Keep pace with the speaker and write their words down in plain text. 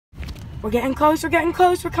We're getting close. We're getting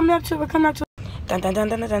close. We're coming up to it. We're coming up to it. Dun dun dun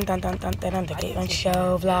dun dun dun dun dun dun dun. The Caitlin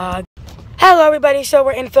Show vlog. Hello, everybody. So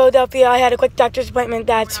we're in Philadelphia. I had a quick doctor's appointment.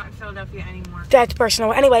 We're not in Philadelphia anymore. That's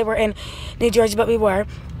personal. Anyway, we're in New Jersey, but we were.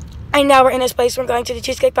 And now we're in this place. We're going to the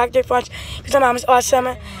Cheesecake Factory for lunch because my mom is awesome.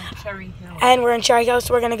 And we're in Cherry Hill,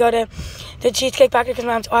 so we're going to go to the Cheesecake Factory because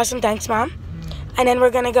mom's awesome. Thanks, Mom. And then we're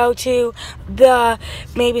going to go to the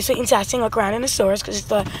maybe Sweet and Sassy and look around in the stores because it's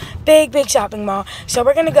the big, big shopping mall. So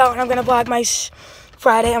we're going to go, and I'm going to vlog my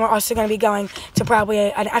Friday, and we're also going to be going to probably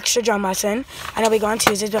an extra drum lesson. I know we go on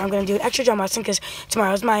Tuesdays, but I'm going to do an extra drum lesson because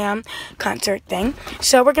tomorrow's my concert thing.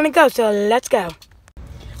 So we're going to go, so let's go.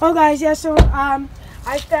 Oh, guys, yeah, so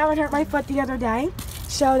I fell and hurt my foot the other day,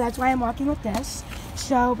 so that's why I'm walking with this.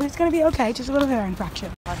 So, but it's going to be okay, just a little hair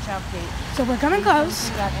infection. Watch out, Kate. So we're coming close.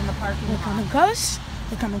 In the parking We're lot. coming close.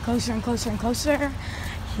 We're coming closer and closer and closer.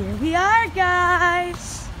 Here we are,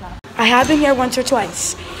 guys. I have been here once or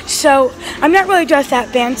twice. So I'm not really dressed that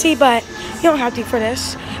fancy, but you don't have to for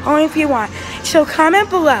this. Only if you want. So comment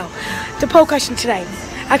below the poll question today.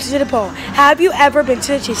 Actually, the poll. Have you ever been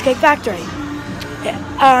to the Cheesecake Factory? Yeah.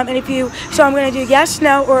 And if you, so I'm going to do yes,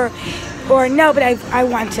 no, or no, but I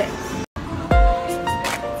want to.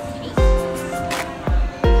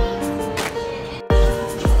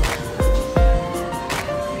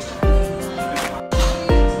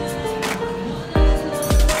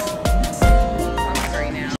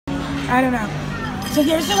 I don't know. So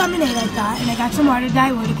here's the lemonade I got, and I got some water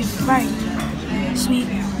diluted because it's very sweet.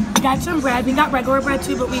 We got some bread. We got regular bread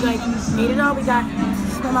too, but we like made it all. We got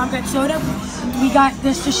my mom got soda. We got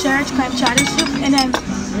this to share, it's clam chowder soup, and then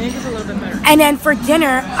It's a little bit better. And then for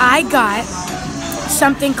dinner, I got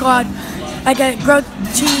something called like a grilled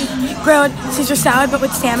Caesar salad, but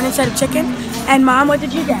with salmon instead of chicken. And Mom, what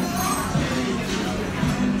did you get?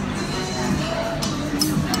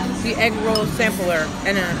 The egg roll sampler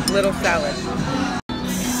and a little salad.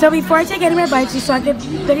 So before I take any of my bites, just so I get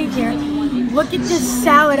ready here, look at this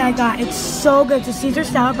salad I got. It's so good. It's a Caesar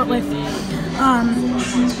salad, but with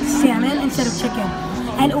salmon instead of chicken.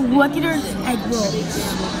 And look at her egg rolls.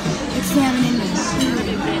 It's salmon in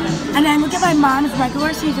it. And then look at my mom's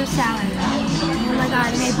regular Caesar salad. Oh my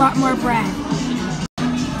god, and they brought more bread.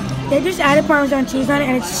 They just added Parmesan cheese on it,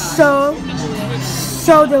 and it's so,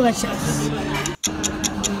 so delicious.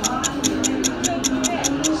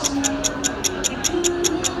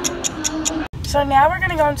 So now we're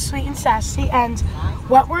going to go into Sweet and Sassy, and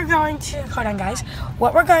what we're going to, hold on guys,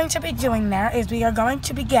 what we're going to be doing there is we are going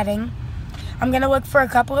to be getting, I'm going to look for a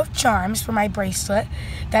couple of charms for my bracelet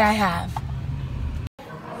that I have.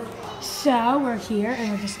 So we're here,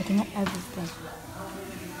 and we're just looking at everything.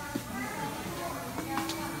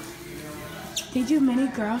 They do mini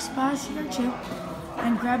girl spas here too,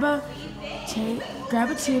 and grab a tube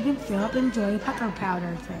and fill up and enjoy a pepper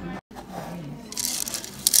powder thing.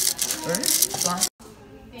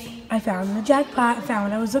 I found the jackpot, I found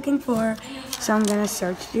what I was looking for, so I'm gonna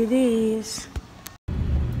search through these.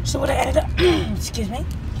 So what I ended up, excuse me,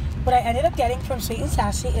 what I ended up getting from Sweet and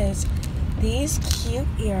Sassy is these cute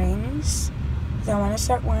earrings. I want to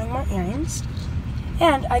start wearing more earrings.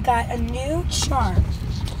 And I got a new charm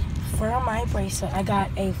for my bracelet. I got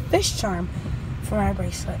a fish charm for my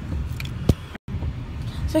bracelet.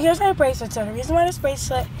 So here's my bracelet. So the reason why this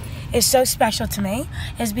bracelet is so special to me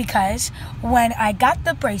is because when I got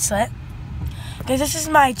the bracelet, because this is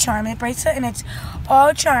my charm bracelet, and it's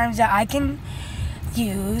all charms that I can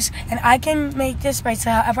use, and I can make this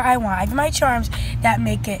bracelet however I want. I have my charms that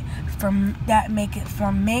make it for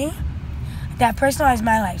me, that personalize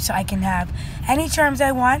my life, so I can have any charms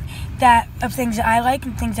I want that of things that I like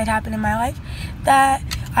and things that happen in my life that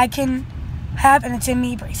I can have, and it's a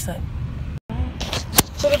me bracelet.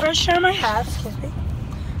 So the first charm I have,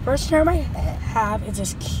 is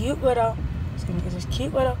this cute little,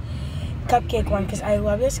 cupcake one, because I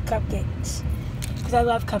love this cupcakes. Because I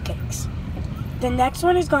love cupcakes. The next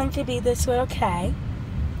one is going to be this little K,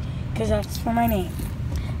 because that's for my name.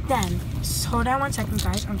 Then, just hold on one second,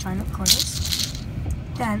 guys. I'm trying to record this.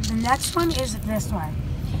 Then the next one is this one.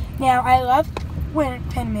 Now I love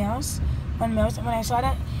pinwheels. When I saw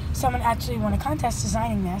that someone actually won a contest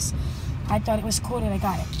designing this, I thought it was cool that I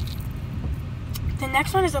got it. The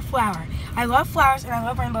next one is a flower. I love flowers, and I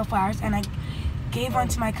love rainbow flowers, and I gave one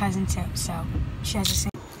to my cousin too, so she has the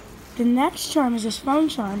same. The next charm is this phone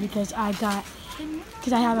charm because I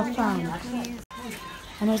have a phone.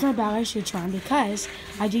 And there's my ballet shoe charm because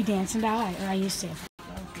I do dance and ballet, or I used to.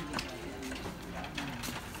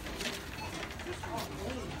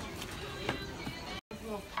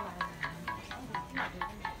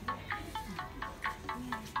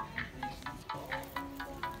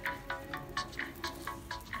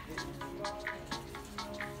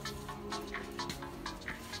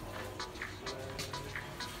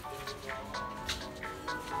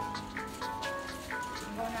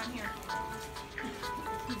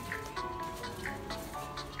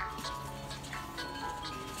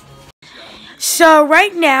 So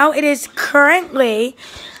right now it is currently,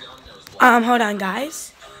 hold on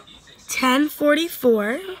guys,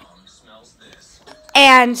 10:44.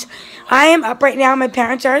 And I am up right now. My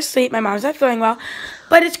parents are asleep. My mom's not feeling well.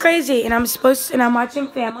 But it's crazy. And I'm watching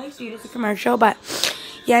Family Feud as a commercial. But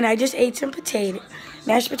yeah, and I just ate some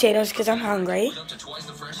mashed potatoes because I'm hungry.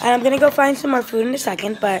 And I'm going to go find some more food in a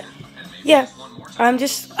second. But yeah, I'm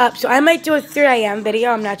just up. So I might do a 3 a.m.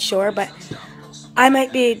 video. I'm not sure. But I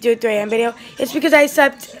might do a 3 a.m. video. It's because I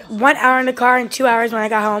slept 1 hour in the car and 2 hours when I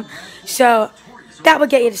got home. So that will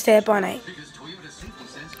get you to stay up all night.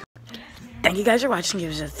 Thank you guys for watching.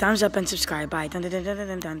 Give us a thumbs up and subscribe. Bye. Dun dun dun dun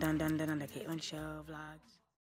dun dun dun dun dun dun. The Caitlin Show vlogs.